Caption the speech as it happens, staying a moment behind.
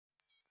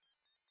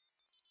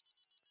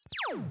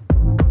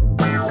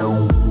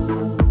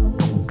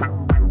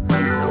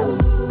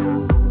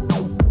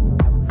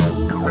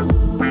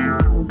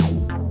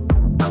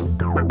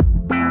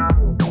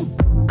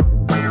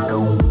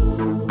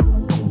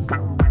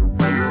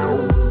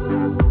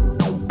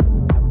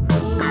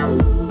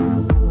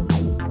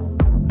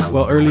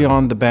Well, early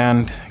on, the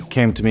band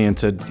came to me and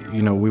said,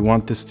 you know, we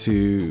want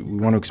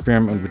to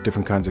experiment with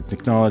different kinds of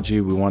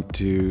technology. We want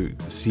to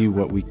see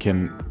what we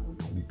can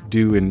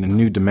do in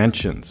new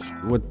dimensions.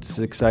 What's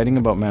exciting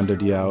about Mando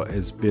Diao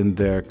has been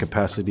their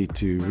capacity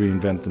to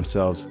reinvent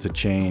themselves, to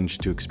change,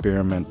 to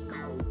experiment.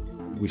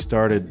 We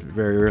started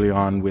very early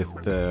on with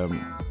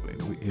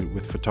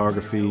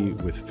photography,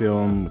 with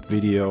film, with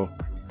video,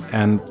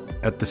 and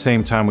at the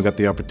same time we got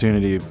the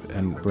opportunity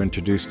and were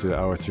introduced to the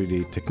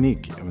Auro-3D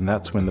technique, and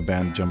that's when the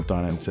band jumped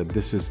on it and said,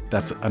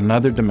 that's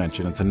another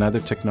dimension, it's another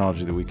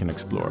technology that we can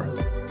explore.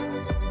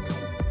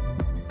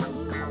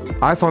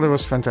 I thought it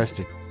was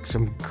fantastic.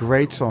 Some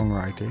great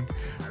songwriting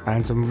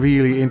and some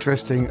really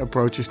interesting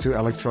approaches to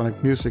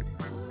electronic music.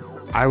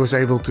 I was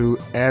able to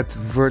add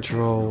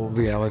virtual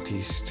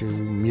realities to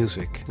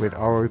music. With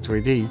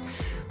Auro-3D,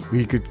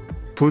 we could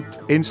put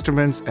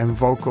instruments and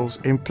vocals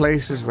in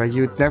places where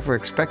you'd never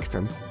expect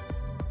them.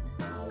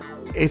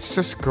 It's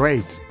just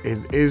great.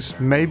 It is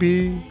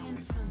maybe,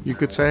 you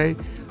could say,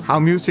 how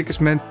music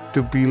is meant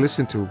to be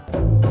listened to.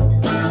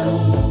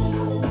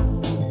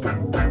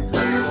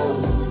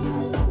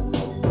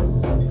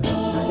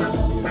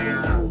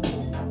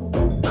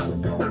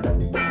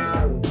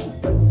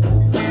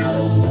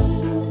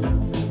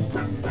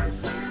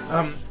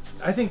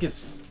 I think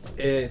it's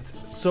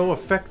so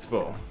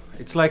effectful.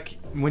 It's like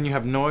when you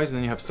have noise and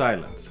then you have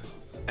silence.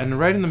 And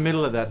right in the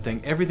middle of that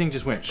thing, everything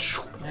just went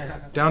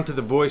down to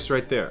the voice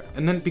right there.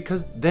 And then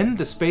because then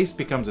the space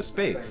becomes a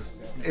space.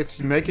 It's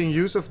making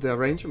use of the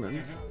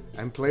arrangement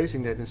and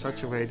placing it in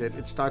such a way that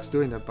it starts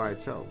doing that by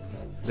itself.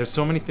 There's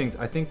so many things.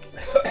 I think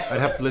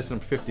I'd have to listen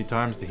 50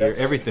 times to hear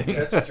everything.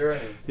 That's a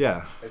journey.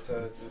 Yeah. It's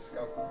a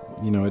discovery.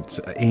 You know, it's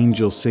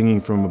angels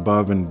singing from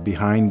above and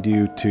behind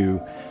you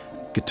to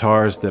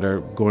guitars that are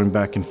going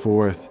back and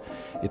forth.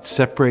 It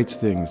separates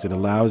things. It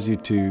allows you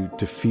to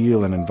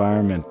feel an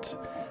environment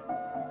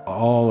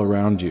all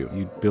around you.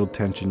 You build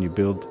tension, you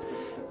build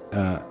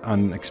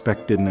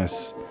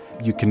unexpectedness.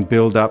 You can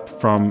build up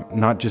from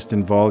not just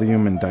in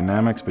volume and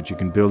dynamics, but you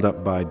can build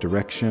up by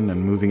direction and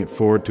moving it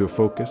forward to a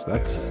focus.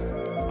 That's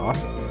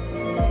awesome.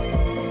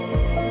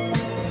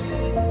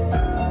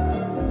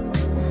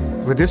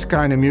 With this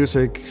kind of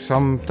music,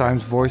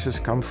 sometimes voices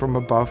come from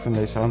above and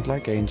they sound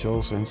like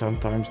angels, and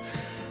sometimes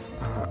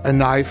a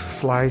knife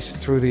flies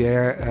through the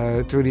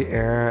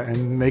air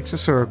and makes a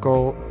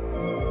circle.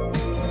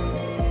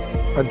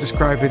 I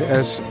describe it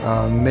as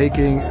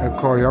making a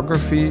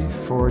choreography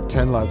for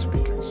 10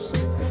 loudspeakers.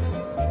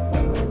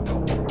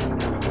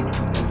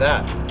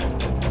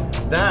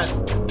 That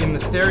in the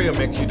stereo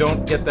mix, you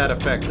don't get that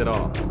effect at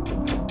all.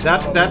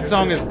 That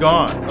song is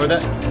gone, or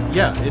that,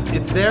 yeah,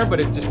 it's there, but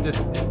it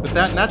but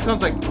that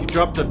sounds like you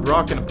dropped a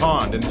rock in a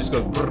pond and it just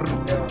goes brrr.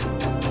 Yeah,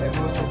 it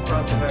moves from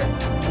front to back.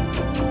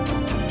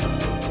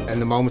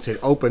 And the moment it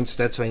opens,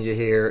 that's when you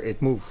hear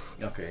it move.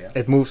 Okay, yeah.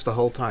 It moves the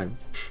whole time.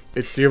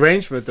 It's the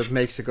arrangement that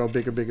makes it go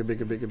bigger, bigger,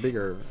 bigger, bigger,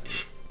 bigger.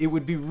 It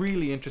would be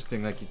really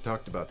interesting, like you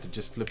talked about, to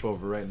just flip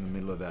over right in the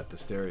middle of that, the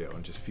stereo,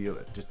 and just feel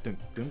it. Just dunk,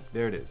 dunk,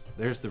 there it is.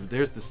 There's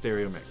the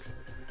stereo mix.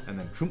 And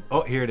then,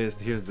 oh, here it is.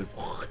 Here's the,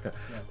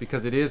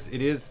 because it is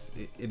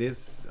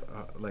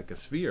like a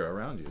sphere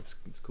around you.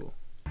 It's cool.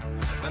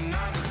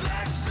 Another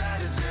Black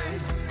Saturday.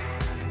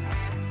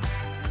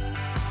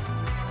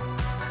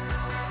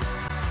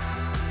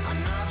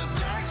 Another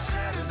Black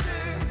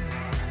Saturday.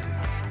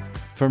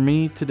 For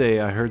me today,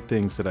 I heard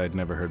things that I'd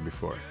never heard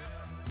before.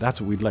 That's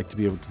what we'd like to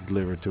be able to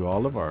deliver to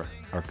all of our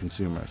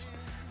consumers.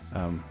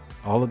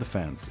 All of the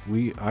fans.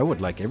 I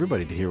would like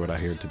everybody to hear what I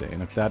hear today,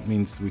 and if that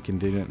means we can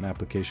do it in an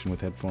application with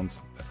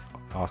headphones,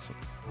 awesome.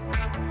 I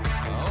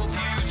hope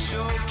you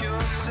choke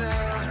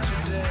yourself to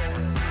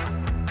death,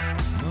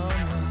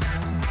 Mama.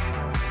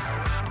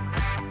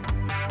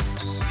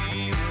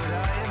 See what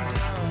I have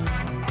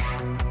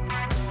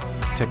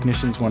done.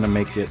 Technicians want to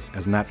make it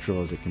as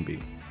natural as it can be.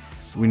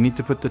 We need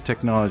to put the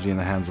technology in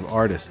the hands of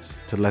artists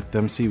to let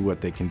them see what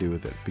they can do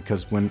with it,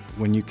 because when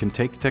you can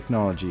take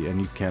technology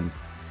and you can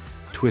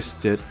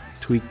twist it,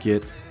 tweak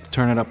it,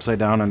 turn it upside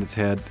down on its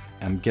head,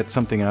 and get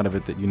something out of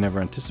it that you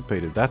never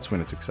anticipated, that's when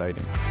it's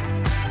exciting.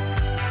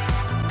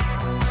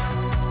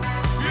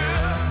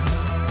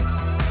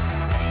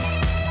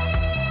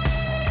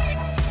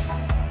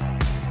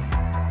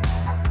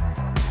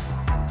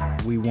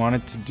 We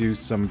wanted to do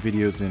some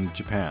videos in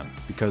Japan,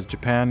 because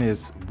Japan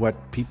is what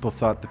people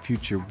thought the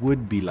future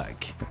would be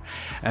like.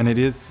 And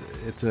it's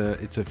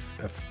a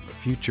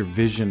future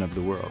vision of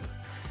the world.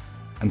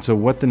 And so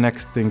what the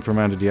next thing for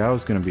Mando Diao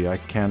is going to be, I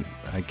can't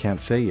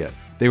say yet.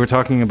 They were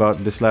talking about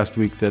this last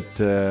week that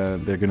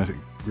they're going to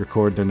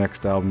record their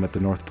next album at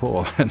the North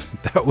Pole, and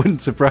that wouldn't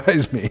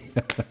surprise me.